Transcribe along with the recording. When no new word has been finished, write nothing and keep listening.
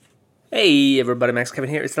Hey everybody, Max Kevin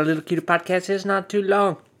here. It's the Little Cutie Podcast. It's not too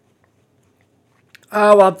long.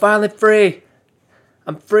 Oh, I'm finally free.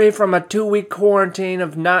 I'm free from a 2-week quarantine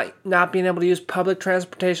of not being able to use public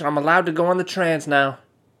transportation. I'm allowed to go on the trans now.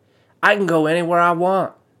 I can go anywhere I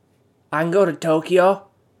want. I can go to Tokyo.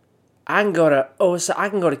 I can go to Osaka. I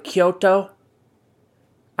can go to Kyoto.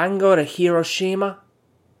 I can go to Hiroshima.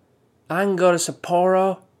 I can go to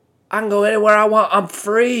Sapporo. I can go anywhere I want. I'm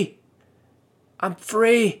free. I'm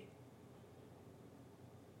free.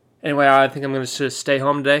 Anyway, I think I'm going to just stay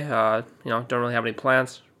home today. Don't really have any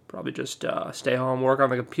plans. Probably just stay home, work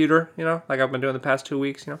on the computer, like I've been doing the past 2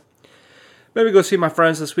 weeks, Maybe go see my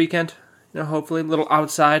friends this weekend, hopefully. A little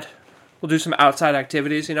outside. We'll do some outside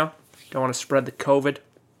activities, Don't want to spread the COVID.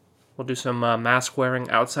 We'll do some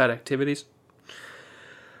mask-wearing outside activities.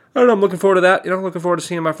 I don't know, I'm looking forward to that, Looking forward to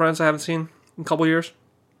seeing my friends I haven't seen in a couple years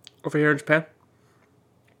over here in Japan.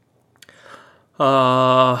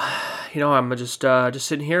 I'm just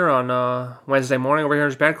sitting here on Wednesday morning over here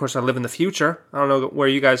in Japan. Of course, I live in the future. I don't know where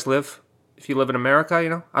you guys live. If you live in America,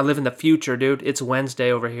 I live in the future, dude. It's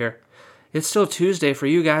Wednesday over here. It's still Tuesday for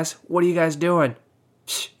you guys. What are you guys doing?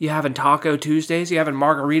 You having Taco Tuesdays? You having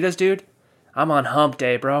margaritas, dude? I'm on hump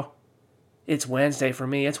day, bro. It's Wednesday for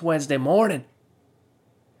me. It's Wednesday morning.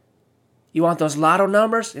 You want those lotto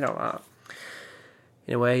numbers?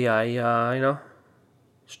 Anyway,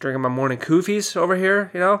 just drinking my morning koofies over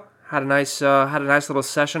here, Had a nice little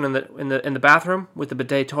session in the bathroom with the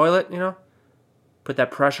bidet toilet, Put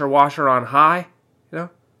that pressure washer on high,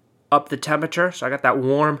 Up the temperature, so I got that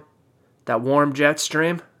warm jet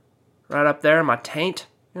stream right up there in my taint,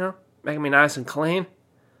 Making me nice and clean.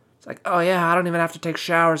 It's like, oh yeah, I don't even have to take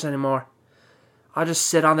showers anymore. I'll just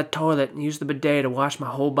sit on the toilet and use the bidet to wash my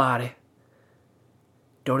whole body.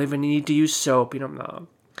 Don't even need to use soap, No.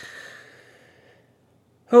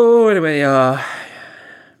 Oh, anyway, let's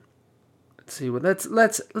see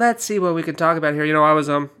see what we can talk about here. I was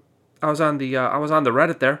on the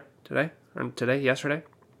Reddit there yesterday.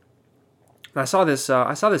 And I saw this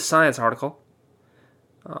science article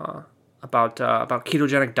about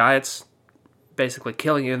ketogenic diets basically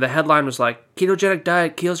killing you. And the headline was like, ketogenic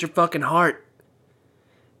diet kills your fucking heart.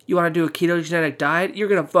 You want to do a ketogenic diet? You're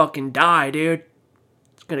gonna fucking die, dude.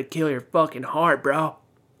 It's gonna kill your fucking heart, bro.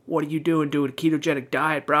 What are you doing a ketogenic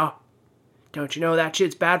diet, bro? Don't you know that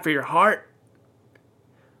shit's bad for your heart?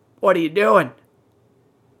 What are you doing?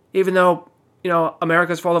 Even though,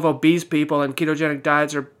 America's full of obese people and ketogenic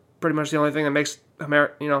diets are pretty much the only thing that makes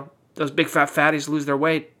those big fat fatties lose their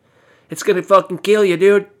weight. It's gonna fucking kill you,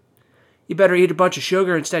 dude. You better eat a bunch of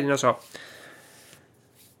sugar instead, so.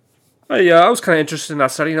 I was kind of interested in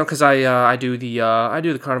that study, because I do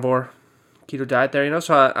the carnivore keto diet there,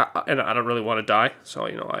 so I don't really want to die, so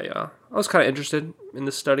I was kind of interested in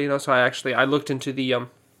this study, so I looked into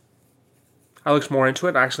I looked more into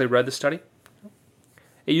it. I actually read the study.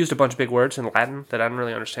 It used a bunch of big words in Latin that I didn't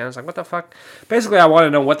really understand. It's like, what the fuck? Basically, I want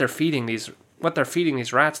to know what they're feeding these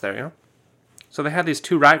rats there, So they had these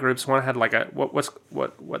two rat groups. One had like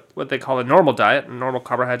what they call a normal diet, a normal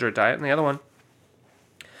carbohydrate diet, and the other one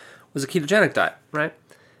was a ketogenic diet, right?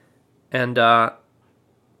 And so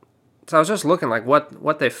I was just looking like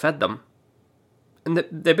what they fed them, and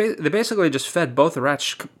they basically just fed both the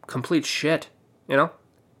rats complete shit,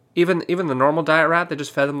 Even the normal diet rat, they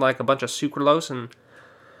just fed them like a bunch of sucralose and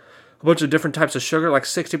a bunch of different types of sugar. Like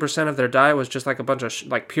 60% of their diet was just like a bunch of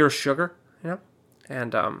like pure sugar,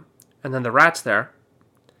 And then the rats there,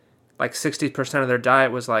 like 60% of their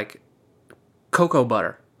diet was like cocoa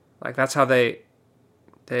butter. Like that's how they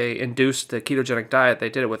induced the ketogenic diet. They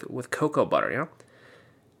did it with cocoa butter,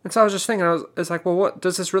 And so I was just thinking, it's like, well, what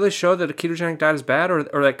does this really show that a ketogenic diet is bad, or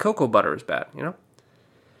that cocoa butter is bad, And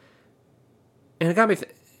it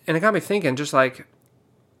got me thinking, just like,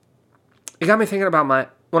 it got me thinking about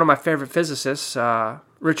one of my favorite physicists,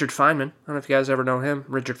 Richard Feynman. I don't know if you guys ever know him,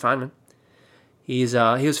 Richard Feynman. He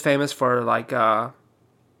was famous for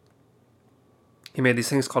he made these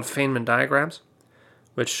things called Feynman diagrams,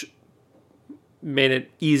 which made it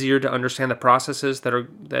easier to understand the processes that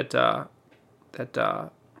are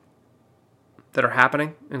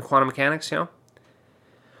happening in quantum mechanics,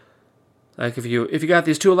 Like if you got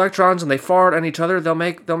these two electrons and they fart on each other, they'll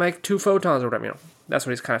make two photons or whatever, That's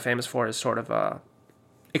what he's kind of famous for, is sort of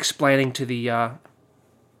explaining to the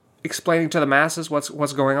masses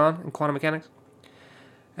what's going on in quantum mechanics.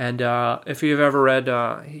 And if you've ever read,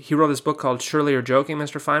 he wrote this book called Surely You're Joking,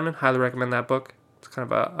 Mr. Feynman. Highly recommend that book. It's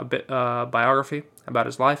kind of a bit biography about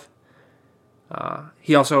his life.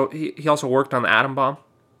 He also worked on the atom bomb,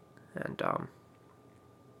 and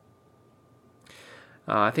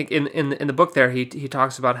I think in the book there he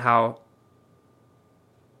talks about how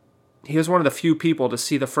he was one of the few people to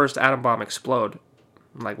see the first atom bomb explode,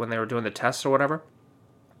 like when they were doing the tests or whatever.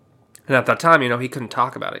 And at that time, he couldn't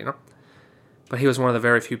talk about it, But he was one of the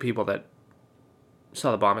very few people that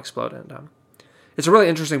saw the bomb explode. And it's a really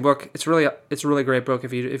interesting book. It's a really great book.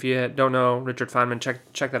 If you don't know Richard Feynman,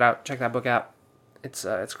 check that out. Check that book out.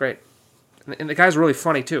 It's great. And the guy's really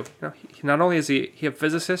funny too. Not only is he a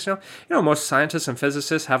physicist, most scientists and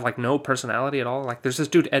physicists have like no personality at all. Like there's this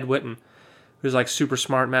dude Ed Witten, who's like super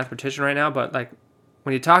smart mathematician right now, but like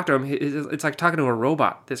when you talk to him, it's like talking to a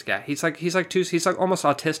robot. This guy, he's like almost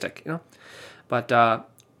autistic, But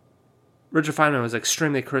Richard Feynman was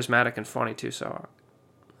extremely charismatic and funny too. So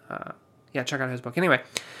yeah, check out his book. Anyway,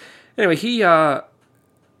 he also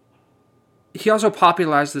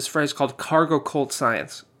popularized this phrase called cargo cult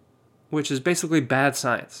science, which is basically bad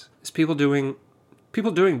science. It's people doing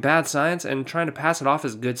bad science and trying to pass it off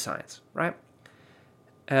as good science, right?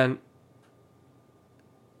 And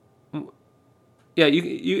yeah,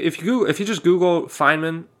 if you just Google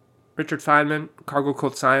Richard Feynman, cargo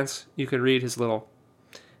cult science, you could read his little.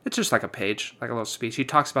 It's just like a page, like a little speech. He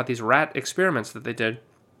talks about these rat experiments that they did,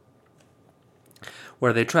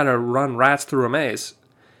 where they try to run rats through a maze,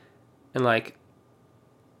 and like,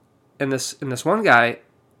 and this one guy,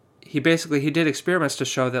 he did experiments to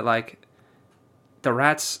show that like, the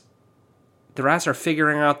rats are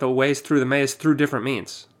figuring out the ways through the maze through different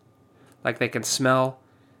means, like they can smell,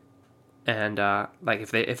 and like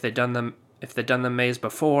if they've done the maze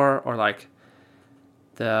before, or like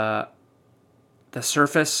the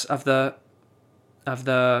surface of the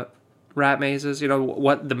rat mazes,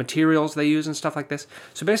 what the materials they use and stuff like this.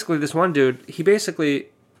 So basically, this one dude, he basically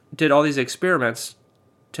did all these experiments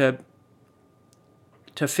to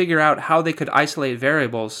figure out how they could isolate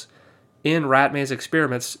variables in rat maze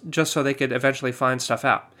experiments, just so they could eventually find stuff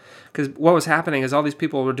out. Because what was happening is all these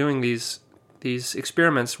people were doing these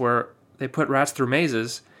experiments where they put rats through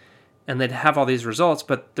mazes, and they'd have all these results,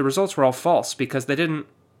 but the results were all false because they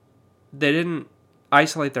didn't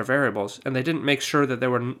isolate their variables, and they didn't make sure that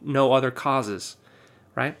there were no other causes,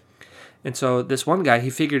 right? And so this one guy, he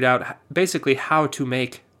figured out basically how to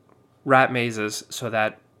make rat mazes so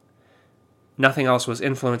that nothing else was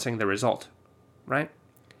influencing the result, right?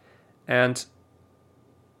 And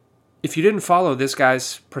if you didn't follow this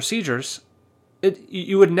guy's procedures,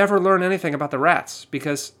 you would never learn anything about the rats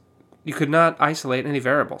because you could not isolate any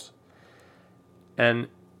variables. And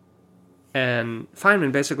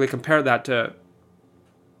Feynman basically compared that to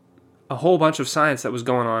a whole bunch of science that was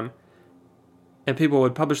going on, and people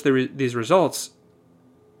would publish these results,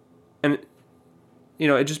 and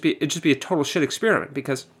it'd just be a total shit experiment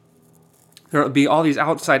because there would be all these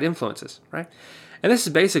outside influences, right? And this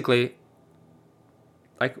is basically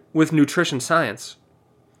like with nutrition science.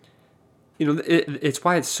 It's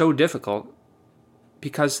why it's so difficult,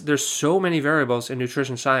 because there's so many variables in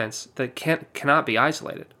nutrition science that cannot be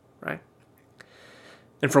isolated, right?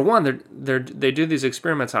 And for one, they do these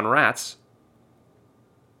experiments on rats,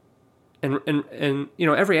 and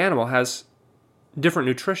every animal has different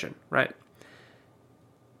nutrition, right?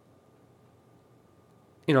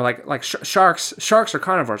 Like sharks are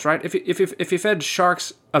carnivores, right? If you fed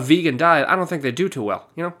sharks a vegan diet, I don't think they do too well,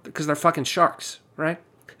 because they're fucking sharks, right?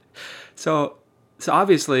 So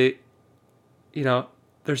obviously,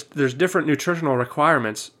 there's different nutritional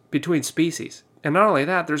requirements between species. And not only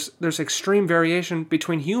that, there's extreme variation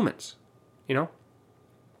between humans,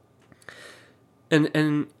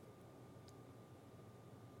 and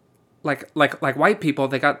like white people,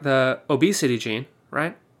 they got the obesity gene,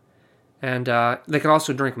 right? And they can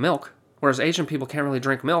also drink milk, whereas Asian people can't really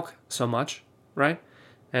drink milk so much, right?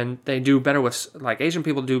 And they do better with, like, Asian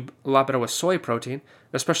people do a lot better with soy protein,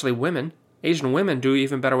 especially women. Asian women do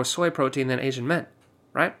even better with soy protein than Asian men,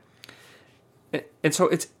 right? And so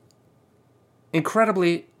it's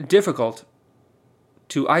incredibly difficult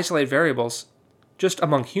to isolate variables just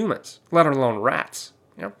among humans, let alone rats,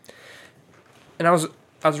 And I was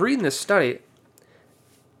reading this study,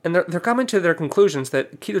 and they're coming to their conclusions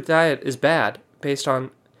that keto diet is bad based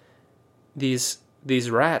on these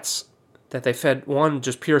rats that they fed one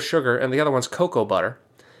just pure sugar and the other one's cocoa butter.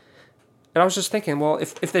 And I was just thinking, well,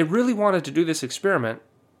 if they really wanted to do this experiment,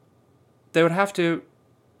 they would have to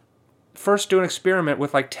first do an experiment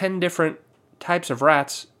with like 10 different types of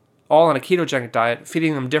rats, all on a ketogenic diet,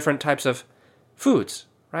 feeding them different types of foods,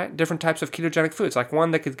 right? Different types of ketogenic foods. Like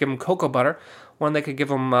one, they could give them cocoa butter. One, they could give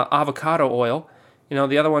them avocado oil.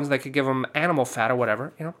 The other ones, they could give them animal fat or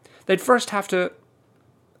whatever, They'd first have to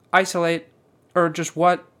isolate, or just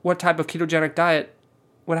what type of ketogenic diet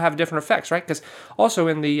would have different effects, right? Because also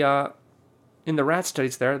in the rat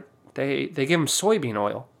studies there, they give them soybean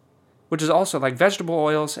oil which is also like vegetable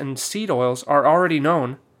oils and seed oils are already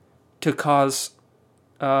known to cause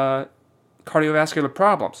cardiovascular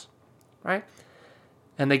problems, right?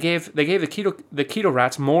 And they gave the keto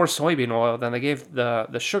rats more soybean oil than they gave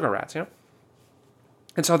the sugar rats, you know.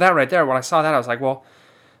 And so that right there, when I saw that, I was like, well,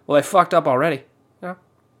 they fucked up already, you know.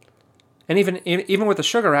 And even with the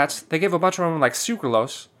sugar rats, they gave a bunch of them like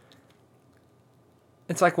sucralose.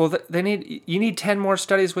 It's like, well, you need 10 more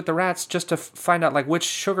studies with the rats just to find out like which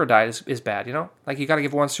sugar diet is bad, you know. Like you got to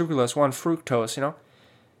give one sucralose, one fructose, you know.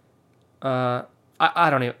 I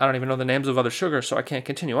don't even know the names of other sugars, so I can't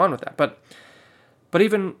continue on with that. But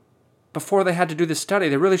even before they had to do this study,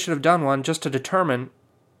 they really should have done one just to determine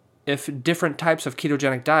if different types of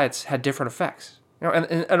ketogenic diets had different effects. You know,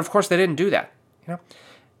 and of course they didn't do that, you know.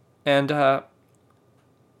 And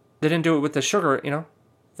they didn't do it with the sugar, you know,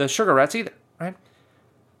 the sugar rats either, right?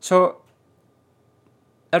 So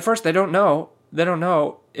at first they don't know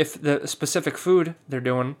if the specific food they're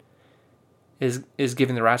doing is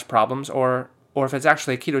giving the rats problems or if it's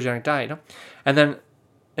actually a ketogenic diet, you know. And then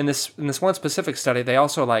in this one specific study, they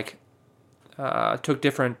also like took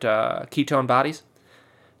different ketone bodies.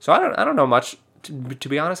 So I don't know much to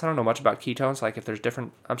be honest. I don't know much about ketones. Like if there's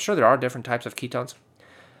different, I'm sure there are different types of ketones.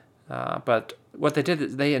 But what they did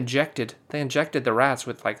is they injected the rats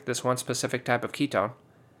with like this one specific type of ketone,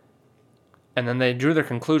 and then they drew their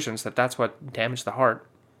conclusions that that's what damaged the heart.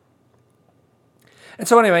 And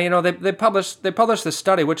so anyway, you know, they published this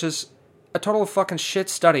study, which is a total fucking shit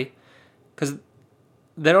study, because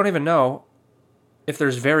they don't even know if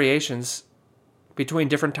there's variations between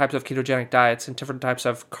different types of ketogenic diets and different types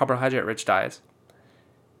of carbohydrate-rich diets.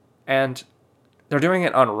 And they're doing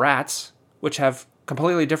it on rats, which have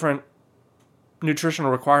completely different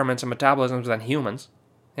nutritional requirements and metabolisms than humans,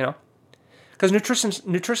 you know? Because nutrition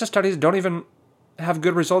studies don't even have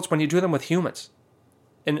good results when you do them with humans.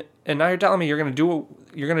 And now you're telling me you're going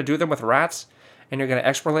to do them with rats, and you're going to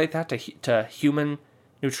extrapolate that to human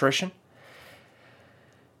nutrition?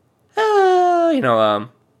 You know,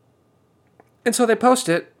 and so they post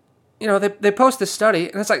it, you know, they post this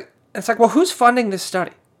study, and it's like, well, who's funding this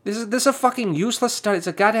study? This is a fucking useless study. It's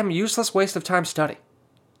a goddamn useless waste of time study.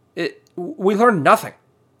 We learned nothing.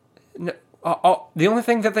 The only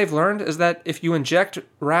thing that they've learned is that if you inject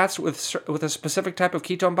rats with a specific type of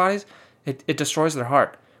ketone bodies, it destroys their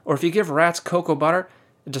heart. Or if you give rats cocoa butter,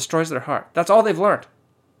 it destroys their heart. That's all they've learned.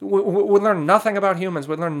 We learned nothing about humans.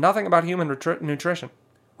 We learned nothing about human nutrition.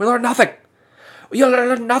 We learned nothing. You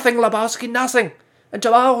learned nothing, Lebowski, nothing.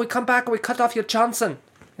 Until we come back and we cut off your Johnson.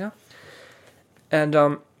 You know?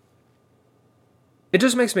 And it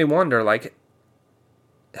just makes me wonder, like,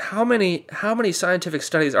 how many scientific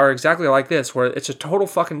studies are exactly like this, where it's a total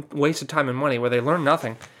fucking waste of time and money, where they learn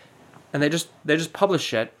nothing, and they just publish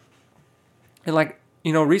shit. And like,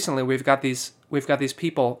 you know, recently we've got these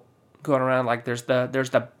people going around like there's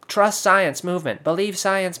the trust science movement, believe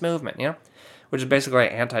science movement, you know, which is basically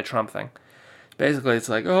an anti-Trump thing. Basically, it's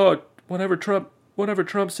like, oh, whatever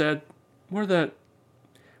Trump said, we're the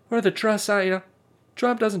trust science, you know,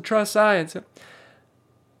 Trump doesn't trust science.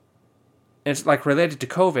 It's like related to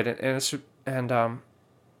COVID, and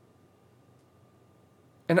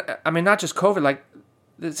I mean, not just COVID, like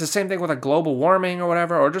it's the same thing with like global warming or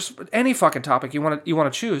whatever, or just any fucking topic you want to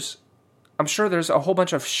choose. I'm sure there's a whole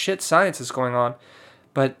bunch of shit sciences going on,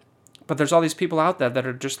 but there's all these people out there that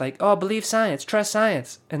are just like, oh, believe science, trust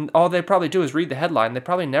science, and all they probably do is read the headline. They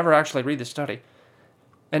probably never actually read the study.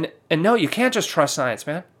 And no, you can't just trust science,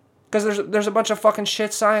 man, because there's a bunch of fucking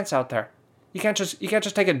shit science out there. You can't just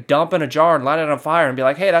take a dump in a jar and light it on fire and be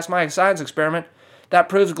like, hey, that's my science experiment. That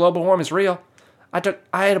proves global warming is real. I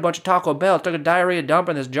ate a bunch of Taco Bell, took a diarrhea dump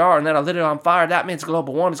in this jar, and then I lit it on fire. That means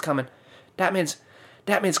global warming is coming. That means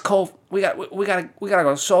cold. We gotta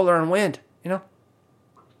go solar and wind. You know.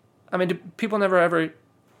 I mean, do people never ever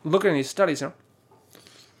look at these studies? You know.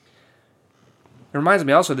 It reminds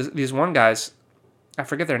me also these one guys. I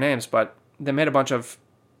forget their names, but they made a bunch of,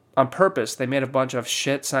 on purpose, they made a bunch of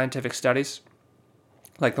shit scientific studies.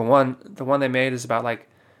 Like the one they made is about like,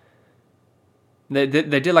 they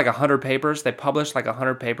did like 100 papers. They published like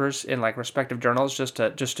 100 papers in like respective journals just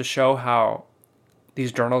to show how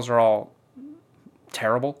these journals are all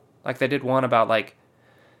terrible. Like they did one about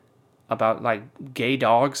gay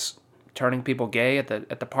dogs turning people gay at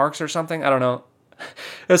the parks or something. I don't know.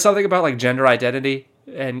 It was something about like gender identity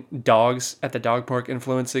and dogs at the dog park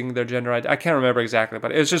influencing their gender identity. I can't remember exactly,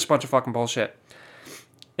 but it was just a bunch of fucking bullshit.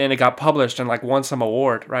 And it got published and like won some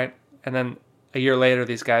award, right? And then a year later,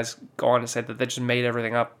 these guys go on to say that they just made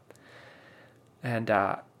everything up. And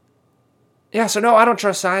yeah, so no, I don't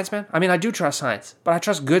trust science, man. I mean, I do trust science, but I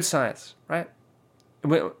trust good science, right?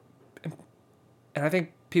 And I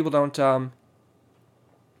think people don't. I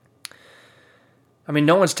mean,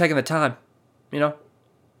 no one's taking the time. You know,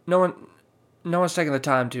 no one, no one's taking the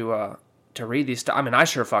time to read these stuff. I mean, I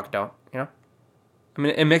sure fuck don't. You know. I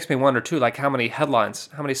mean, it makes me wonder too, like how many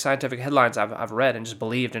scientific headlines I've read and just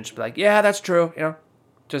believed and just be like, yeah, that's true. You know,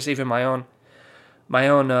 just even my own.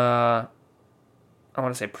 I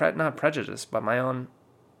want to say not prejudice, but my own.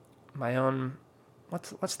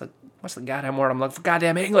 What's the goddamn word I'm looking for?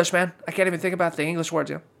 Goddamn English, man! I can't even think about the English words.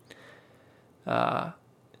 You know.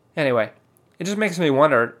 Anyway, it just makes me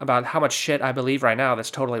wonder about how much shit I believe right now that's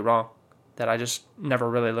totally wrong, that I just never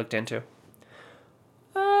really looked into.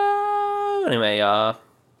 Anyway,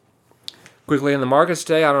 quickly in the markets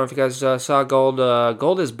today, I don't know if you guys saw gold.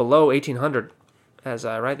 Gold is below 1,800, as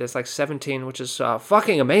right. It's like 17, which is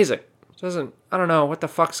fucking amazing. I don't know what the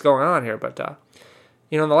fuck's going on here, but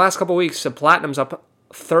in the last couple weeks, platinum's up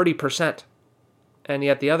 30%, and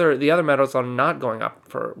yet the other metals are not going up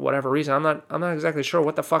for whatever reason. I'm not exactly sure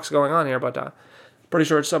what the fuck's going on here, but pretty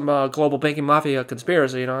sure it's some global banking mafia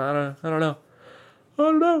conspiracy. I don't know. I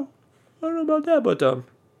don't know about that, but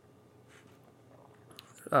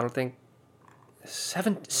I don't think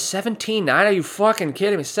 17.9. Are you fucking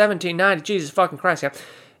kidding me? 17.9. Jesus fucking Christ, yeah.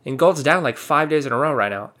 And gold's down like 5 days in a row right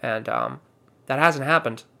now, and that hasn't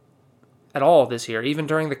happened at all this year. Even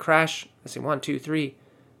during the crash, let's see, 1, 2, 3,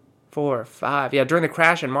 4, 5. Yeah, during the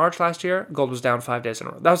crash in March last year, gold was down 5 days in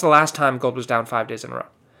a row. That was the last time gold was down 5 days in a row.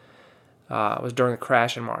 It was during the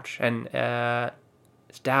crash in March, and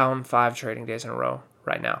it's down 5 trading days in a row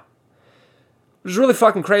right now, which is really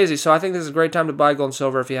fucking crazy. So I think this is a great time to buy gold and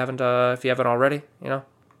silver if you haven't already.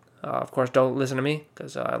 Of course, don't listen to me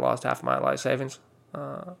because I lost half of my life savings.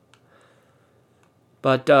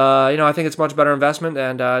 But I think it's a much better investment,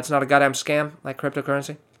 and it's not a goddamn scam like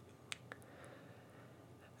cryptocurrency.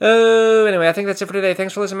 Anyway, I think that's it for today.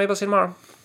 Thanks for listening. Maybe I'll see you tomorrow.